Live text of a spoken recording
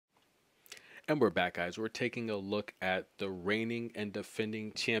And we're back, guys. We're taking a look at the reigning and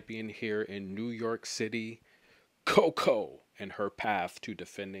defending champion here in New York City, Coco, and her path to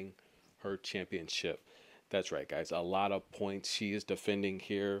defending her championship. That's right, guys. A lot of points she is defending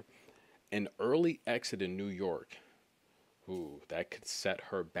here. An early exit in New York. Ooh, that could set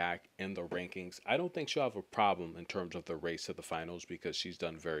her back in the rankings. I don't think she'll have a problem in terms of the race to the finals because she's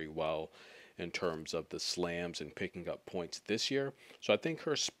done very well in terms of the slams and picking up points this year. So I think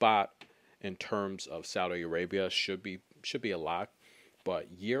her spot in terms of Saudi Arabia should be a lock.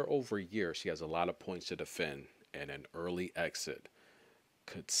 But year over year, she has a lot of points to defend, and an early exit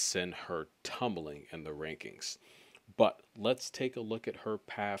could send her tumbling in the rankings. But let's take a look at her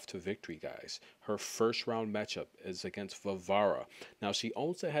path to victory, guys. Her first round matchup is against Vivara. Now, she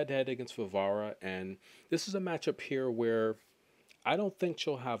owns a head to head against Vivara, and this is a matchup here where I don't think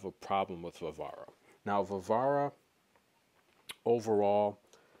she'll have a problem with Vivara. Now, Vivara overall,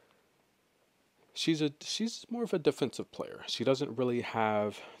 she's more of a defensive player. She doesn't really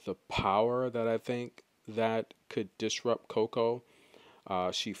have the power that I think that could disrupt Coco.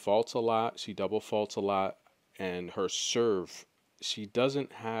 She faults a lot. She double faults a lot, and her serve, she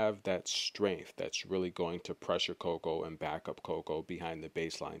doesn't have that strength that's really going to pressure Coco and back up Coco behind the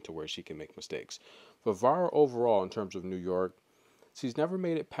baseline to where she can make mistakes. Vivara overall, in terms of New York, she's never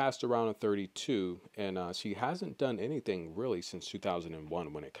made it past the round of 32, and she hasn't done anything really since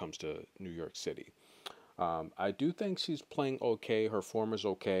 2001 when it comes to New York City. I do think she's playing okay. Her form is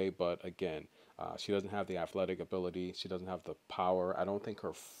okay, but again, she doesn't have the athletic ability. She doesn't have the power. I don't think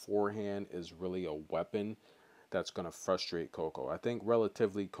her forehand is really a weapon that's going to frustrate Coco. I think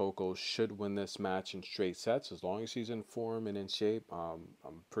relatively Coco should win this match in straight sets as long as she's in form and in shape. I'm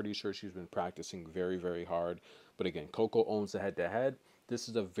pretty sure she's been practicing very, very hard. But again, Coco owns the head-to-head. This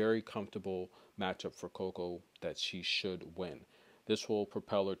is a very comfortable matchup for Coco that she should win. This will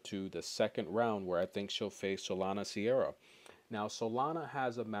propel her to the second round where I think she'll face Solana Sierra. Now, Solana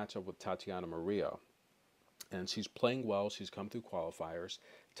has a matchup with Tatiana Maria, and she's playing well. She's come through qualifiers.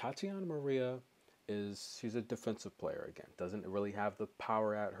 Tatiana Maria she's a defensive player again. Doesn't really have the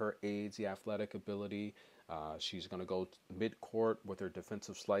power at her age, the athletic ability. She's going to go mid-court with her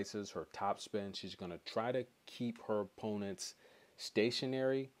defensive slices, her top spin. She's going to try to keep her opponents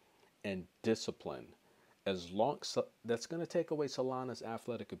stationary and disciplined. That's going to take away Solana's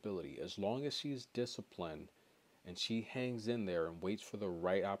athletic ability. As long as she's disciplined and she hangs in there and waits for the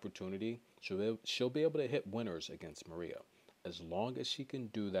right opportunity, she'll be able to hit winners against Maria. As long as she can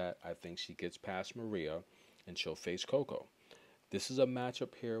do that, I think she gets past Maria and she'll face Coco. This is a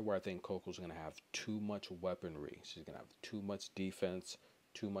matchup here where I think Coco's going to have too much weaponry. She's going to have too much defense,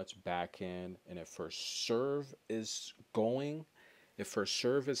 too much backhand, and if her serve is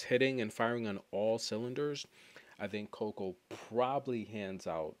hitting and firing on all cylinders, I think Coco probably hands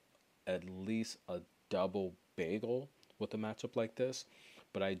out at least a double bagel with a matchup like this.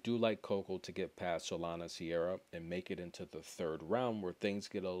 But I do like Coco to get past Solana Sierra and make it into the third round where things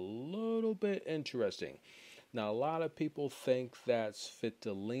get a little bit interesting. Now, a lot of people think that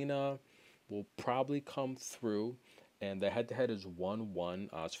Svitolina will probably come through, and the head-to-head is 1-1.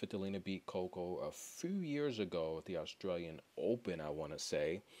 Svitolina beat Coco a few years ago at the Australian Open, I want to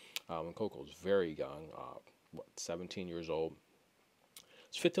say, when Coco's very young, 17 years old.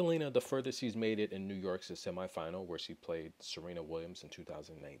 Svitolina, the furthest she's made it in New York's the semifinal, where she played Serena Williams in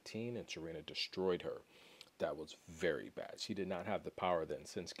 2019, and Serena destroyed her. That was very bad. She did not have the power then.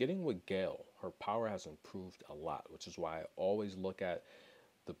 Since getting with Gail, her power has improved a lot, which is why I always look at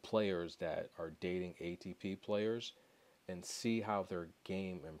the players that are dating ATP players and see how their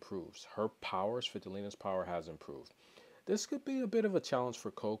game improves. Her power, Svitolina's power, has improved. This could be a bit of a challenge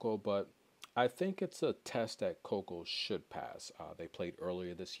for Coco, but I think it's a test that Coco should pass. They played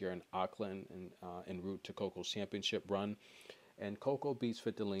earlier this year in Auckland en route to Coco's championship run. And Coco beats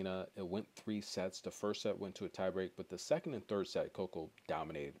Svitolina. It went 3 sets. The first set went to a tiebreak, but the second and third set, Coco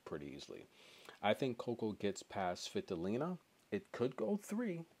dominated pretty easily. I think Coco gets past Svitolina. It could go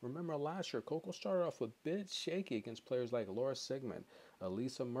 3. Remember last year, Coco started off a bit shaky against players like Laura Sigmund,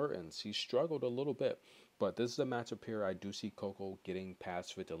 Elisa Mertens. She struggled a little bit. But this is a matchup here I do see Coco getting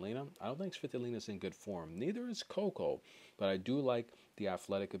past Svitolina. I don't think Svitolina's in good form. Neither is Coco. But I do like the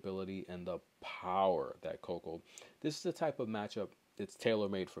athletic ability and the power that Coco. This is the type of matchup it's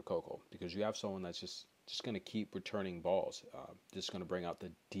tailor-made for Coco. Because you have someone that's just going to keep returning balls. Just going to bring out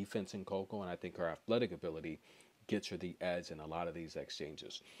the defense in Coco. And I think her athletic ability gets her the edge in a lot of these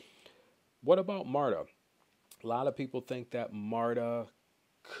exchanges. What about Marta? A lot of people think that Marta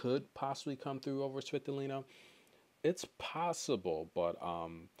could possibly come through over Svitolina. It's possible, but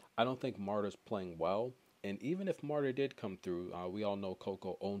I don't think Marta's playing well. And even if Marta did come through, we all know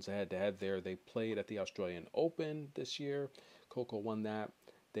Coco owns a head-to-head there. They played at the Australian Open this year. Coco won that.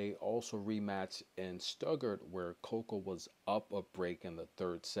 They also rematched in Stuttgart where Coco was up a break in the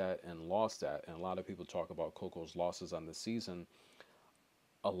third set and lost that. And a lot of people talk about Coco's losses on the season.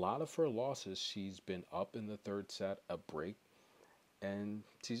 A lot of her losses, she's been up in the third set, a break, and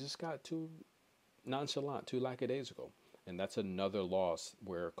she just got too nonchalant, too lackadaisical. And that's another loss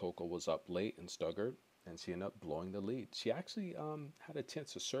where Coco was up late in Stuttgart and she ended up blowing the lead. She actually had a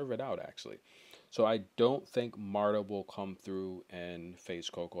chance to serve it out, actually. So I don't think Marta will come through and face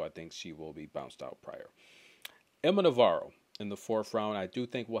Coco. I think she will be bounced out prior. Emma Navarro in the fourth round. I do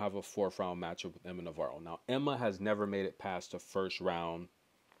think we'll have a fourth round matchup with Emma Navarro. Now, Emma has never made it past the first round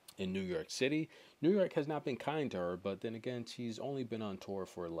in New York City. New York has not been kind to her, but then again, she's only been on tour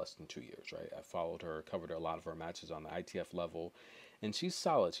for less than 2 years, right? I followed her, covered a lot of her matches on the ITF level, and she's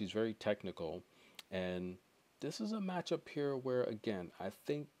solid. She's very technical, and this is a matchup here where, again, I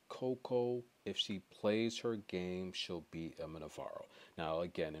think Coco, if she plays her game, she'll beat Emma Navarro. Now,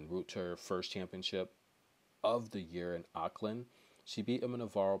 again, en route to her first championship of the year in Auckland, she beat Emma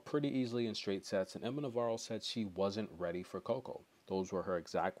Navarro pretty easily in straight sets, and Emma Navarro said she wasn't ready for Coco. Those were her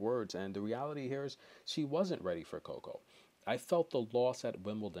exact words, and the reality here is she wasn't ready for Coco. I felt the loss at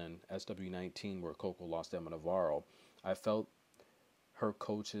Wimbledon, SW19, where Coco lost to Emma Navarro. I felt her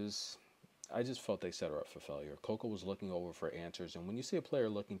coaches, I just felt they set her up for failure. Coco was looking over for answers, and when you see a player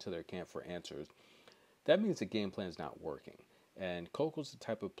looking to their camp for answers, that means the game plan is not working. And Coco's the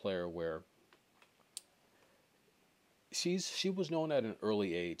type of player where she was known at an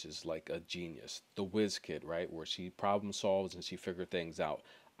early age as like a genius, the whiz kid, right? Where she problem solves and she figured things out.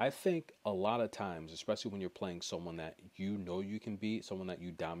 I think a lot of times, especially when you're playing someone that you know you can beat, someone that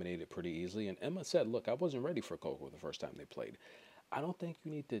you dominated pretty easily. And Emma said, look, I wasn't ready for Coco the first time they played. I don't think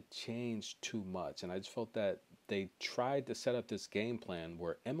you need to change too much. And I just felt that they tried to set up this game plan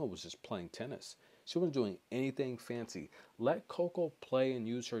where Emma was just playing tennis. She wasn't doing anything fancy. Let Coco play and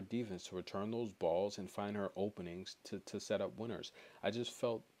use her defense to return those balls and find her openings to set up winners. I just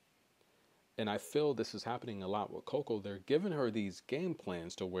felt, and I feel this is happening a lot with Coco, they're giving her these game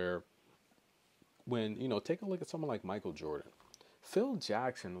plans to where when, take a look at someone like Michael Jordan. Phil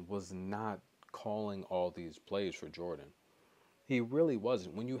Jackson was not calling all these plays for Jordan. He really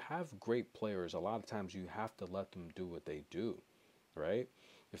wasn't. When you have great players, a lot of times you have to let them do what they do, right?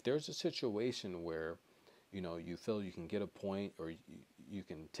 If there's a situation where, you feel you can get a point or you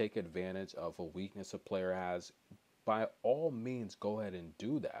can take advantage of a weakness a player has, by all means, go ahead and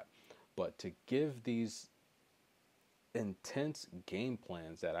do that. But to give these intense game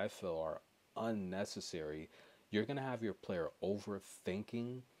plans that I feel are unnecessary, you're going to have your player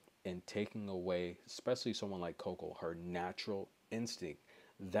overthinking and taking away, especially someone like Coco, her natural instinct.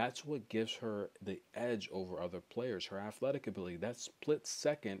 That's what gives her the edge over other players, her athletic ability, that split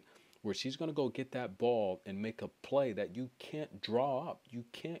second where she's going to go get that ball and make a play that you can't draw up, you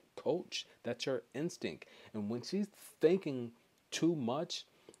can't coach. That's her instinct. And when she's thinking too much,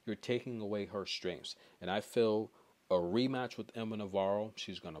 you're taking away her strengths. And I feel a rematch with Emma Navarro,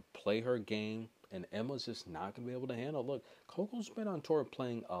 she's going to play her game, and Emma's just not going to be able to handle. Look, Coco's been on tour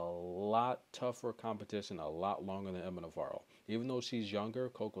playing a lot tougher competition a lot longer than Emma Navarro. Even though she's younger,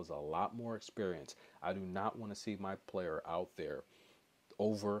 Coco's a lot more experienced. I do not want to see my player out there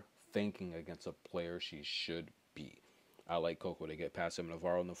overthinking against a player she should be. I like Coco to get past Emma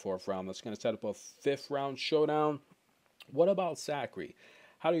Navarro in the fourth round. That's going to set up a fifth round showdown. What about Zachary?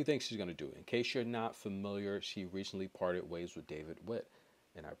 How do you think she's going to do? In case you're not familiar, she recently parted ways with David Witt.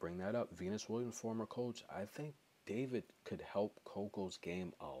 And I bring that up. Venus Williams, former coach. I think David could help Coco's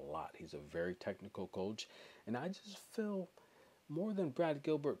game a lot. He's a very technical coach. And I just feel more than Brad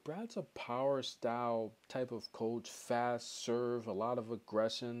Gilbert, Brad's a power style type of coach. Fast serve, a lot of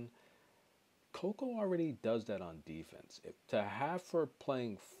aggression. Coco already does that on defense. To have her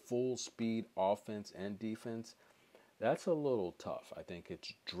playing full speed offense and defense, that's a little tough. I think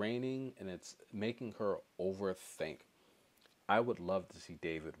it's draining and it's making her overthink. I would love to see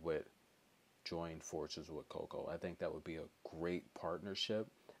David Witt join forces with Coco. I think that would be a great partnership.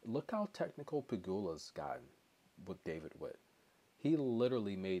 Look how technical Pegula's gotten with David Witt. He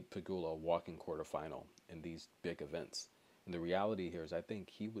literally made Pegula a walking quarterfinal in these big events. And the reality here is I think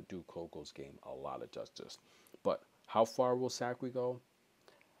he would do Coco's game a lot of justice. But how far will Zachary go?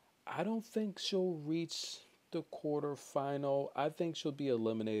 I don't think she'll reach the quarterfinal. I think she'll be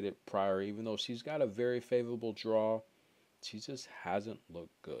eliminated prior, even though she's got a very favorable draw. She just hasn't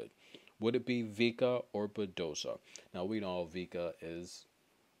looked good. Would it be Vika or Badosa? Now, we know Vika is,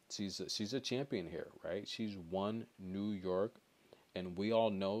 she's a champion here, right? She's won New York, and we all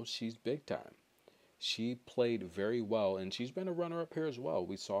know she's big time. She played very well, and she's been a runner-up here as well.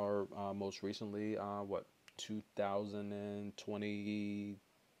 We saw her most recently,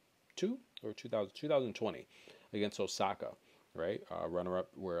 2022 or 2020 against Osaka, right? Runner-up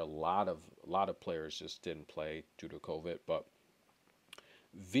where a lot of players just didn't play due to COVID, but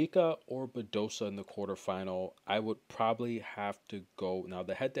Vika or Badosa in the quarterfinal, I would probably have to go. Now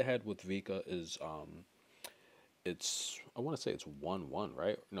the head-to-head with Vika is it's I want to say it's 1-1,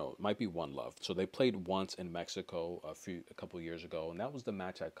 right? No, it might be 1-love. So they played once in Mexico a couple years ago, and that was the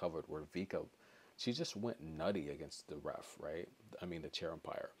match I covered where Vika, she just went nutty against the ref, right? I mean the chair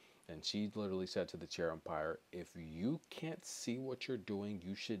umpire. And she literally said to the chair umpire, "If you can't see what you're doing,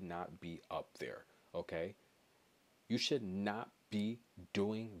 you should not be up there, okay? You should not be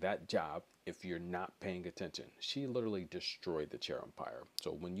doing that job if you're not paying attention." She literally destroyed the chair umpire.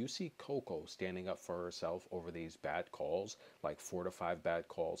 So when you see Coco standing up for herself over these bad calls, like 4 to 5 bad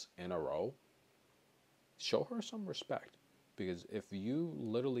calls in a row, show her some respect. Because if you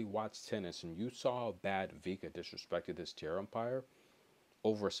literally watch tennis and you saw how bad Vika disrespected this chair umpire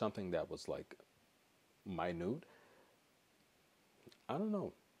over something that was like minute, I don't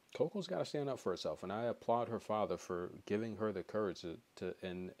know. Coco's got to stand up for herself, and I applaud her father for giving her the courage and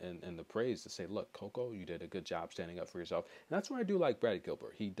the praise to say, "Look, Coco, you did a good job standing up for yourself." And that's why I do like Brad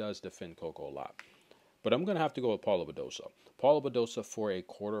Gilbert. He does defend Coco a lot. But I'm gonna have to go with Paula Badosa. Paula Badosa for a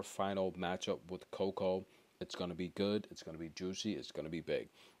quarterfinal matchup with Coco. It's gonna be good. It's gonna be juicy. It's gonna be big.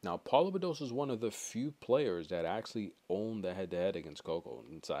 Now, Paula Badosa is one of the few players that actually own the head-to-head against Coco.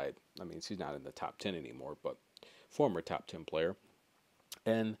 Inside, I mean, she's not in the top 10 anymore, but former top 10 player.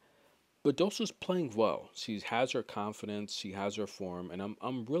 And Badosa's playing well. She has her confidence, she has her form, and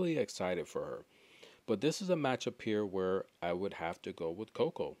I'm really excited for her. But this is a matchup here where I would have to go with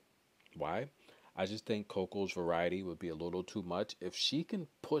Coco. Why? I just think Coco's variety would be a little too much. If she can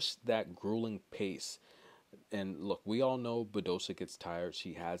push that grueling pace, and look, we all know Badosa gets tired.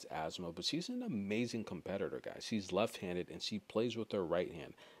 She has asthma, but she's an amazing competitor, guys. She's left-handed and she plays with her right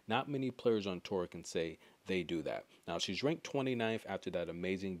hand. Not many players on tour can say they do that. Now, she's ranked 29th after that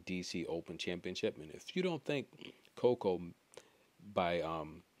amazing DC Open Championship. And if you don't think Coco, by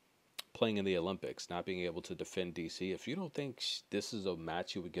playing in the Olympics, not being able to defend DC, if you don't think this is a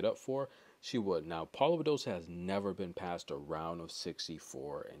match you would get up for, she would. Now, Paula Badosa has never been past a round of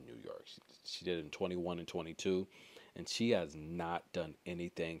 64 in New York. She did it in 21 and 22, and she has not done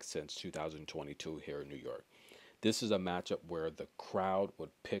anything since 2022 here in New York. This is a matchup where the crowd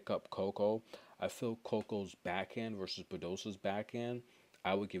would pick up Coco. I feel Coco's backhand versus Badosa's backhand,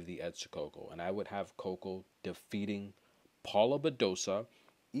 I would give the edge to Coco, and I would have Coco defeating Paula Badosa,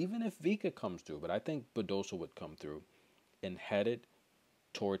 even if Vika comes through. But I think Badosa would come through and headed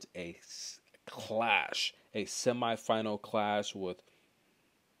towards a clash, a semifinal clash with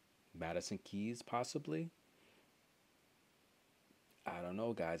Madison Keys, possibly. I don't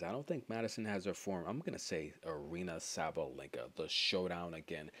know, guys. I don't think Madison has her form. I'm going to say Arena Sabalenka, the showdown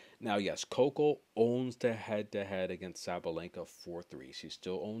again. Now, yes, Coco owns the head-to-head against Sabalenka 4-3. She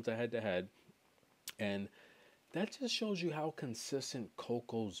still owns the head-to-head. And that just shows you how consistent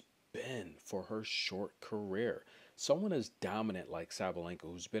Coco's been for her short career. Someone as dominant like Sabalenka,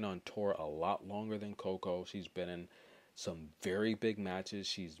 who's been on tour a lot longer than Coco. She's been in some very big matches.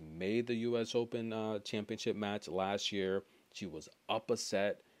 She's made the U.S. Open championship match last year. She was up a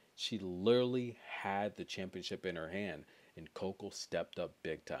set. She literally had the championship in her hand, and Coco stepped up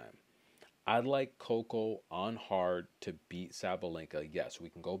big time. I'd like Coco on hard to beat Sabalenka. Yes, we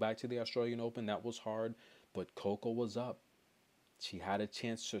can go back to the Australian Open. That was hard, but Coco was up. She had a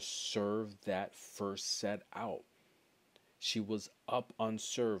chance to serve that first set out. She was up on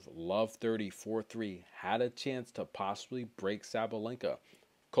serve, love 30, 4-3, had a chance to possibly break Sabalenka.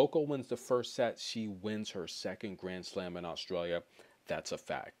 Coco wins the first set. She wins her second Grand Slam in Australia. That's a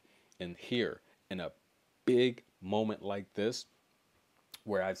fact. And here, in a big moment like this,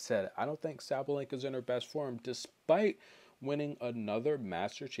 where I've said I don't think Sabalenka's in her best form, despite winning another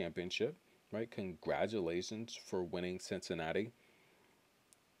Master Championship, right? Congratulations for winning Cincinnati.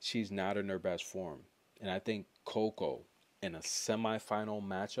 She's not in her best form. And I think Coco, in a semifinal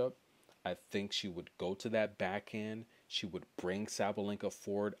matchup, I think she would go to that backhand. She would bring Sabalenka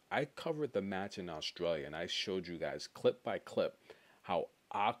forward. I covered the match in Australia, and I showed you guys clip by clip how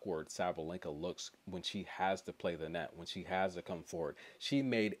awkward Sabalenka looks when she has to play the net, when she has to come forward. She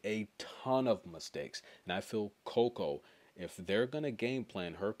made a ton of mistakes, and I feel Coco, if they're going to game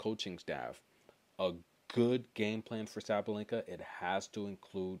plan her coaching staff, a good game plan for Sabalenka, it has to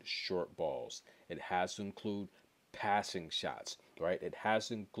include short balls. It has to include passing shots, right? It has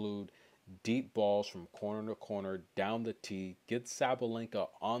to include deep balls from corner to corner, down the tee, get Sabalenka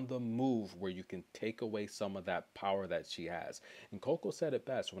on the move where you can take away some of that power that she has. And Coco said it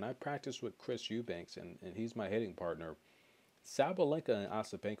best. When I practice with Chris Eubanks, and he's my hitting partner, Sabalenka and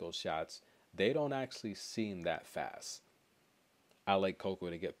Ostapenko's shots, they don't actually seem that fast. I like Coco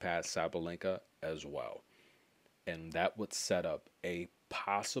to get past Sabalenka as well. And that would set up a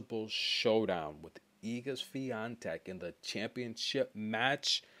possible showdown with Iga Swiatek in the championship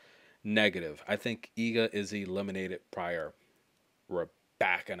match. Negative. I think Iga is eliminated prior.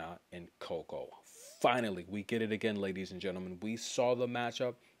 Rybakina and Coco. Finally, we get it again, ladies and gentlemen. We saw the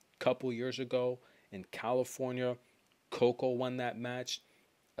matchup a couple years ago in California. Coco won that match.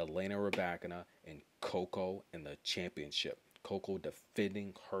 Elena Rybakina and Coco in the championship. Coco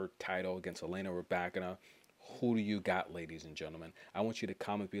defending her title against Elena Rybakina. Who do you got, ladies and gentlemen? I want you to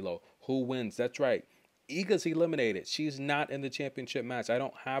comment below. Who wins? That's right. Iga's eliminated. She's not in the championship match. I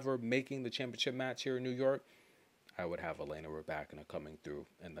don't have her making the championship match here in New York. I would have Elena Rybakina coming through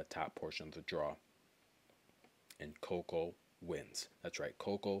in the top portion of the draw. And Coco wins. That's right.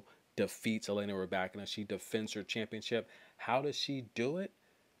 Coco defeats Elena Rybakina. She defends her championship. How does she do it?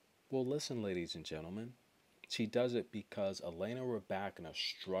 Well, listen, ladies and gentlemen. She does it because Elena Rybakina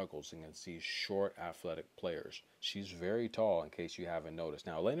struggles against these short, athletic players. She's very tall, in case you haven't noticed.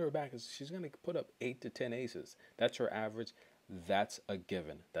 Now, Elena Rybakina, she's going to put up 8 to 10 aces. That's her average. That's a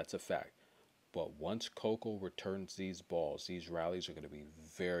given. That's a fact. But once Coco returns these balls, these rallies are going to be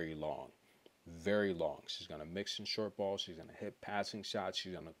very long. Very long. She's going to mix in short balls. She's going to hit passing shots.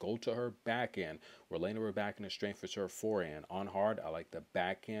 She's going to go to her backhand. Where Elena Rybakina's strength is her forehand. On hard, I like the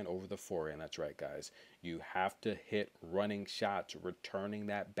backhand over the forehand. That's right, guys. You have to hit running shots, returning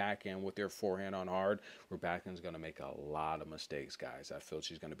that backhand with your forehand on hard. Rybakina's going to make a lot of mistakes, guys. I feel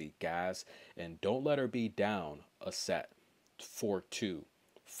she's going to be gassed. And don't let her be down a set. 4-2,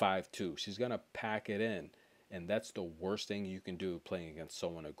 5-2. She's going to pack it in. And that's the worst thing you can do playing against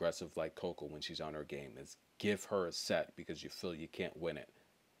someone aggressive like Coco when she's on her game, is give her a set because you feel you can't win it.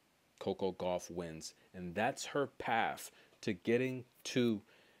 Coco Gauffs wins. And that's her path to getting to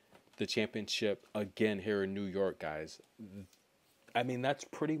the championship again here in New York, guys. I mean, that's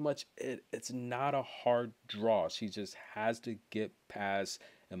pretty much it. It's not a hard draw. She just has to get past,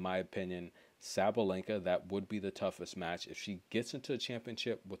 in my opinion, Sabalenka. That would be the toughest match. If she gets into a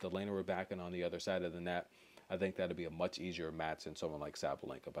championship with Elena Rybakina on the other side of the net, I think that'd be a much easier match than someone like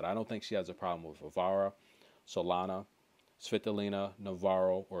Sabalenka. But I don't think she has a problem with Varvara, Solana, Svitolina,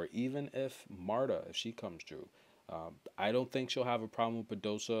 Navarro, or even if Marta, if she comes through. I don't think she'll have a problem with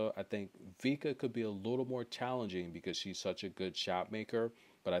Badosa. I think Vika could be a little more challenging because she's such a good shot maker.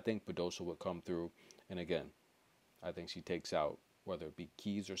 But I think Badosa would come through. And again, I think she takes out whether it be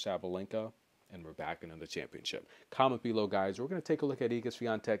Keys or Sabalenka, and we're back into the championship. Comment below, guys. We're going to take a look at Iga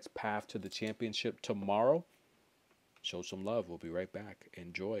Swiatek's path to the championship tomorrow. Show some love. We'll be right back.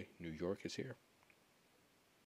 Enjoy. New York is here.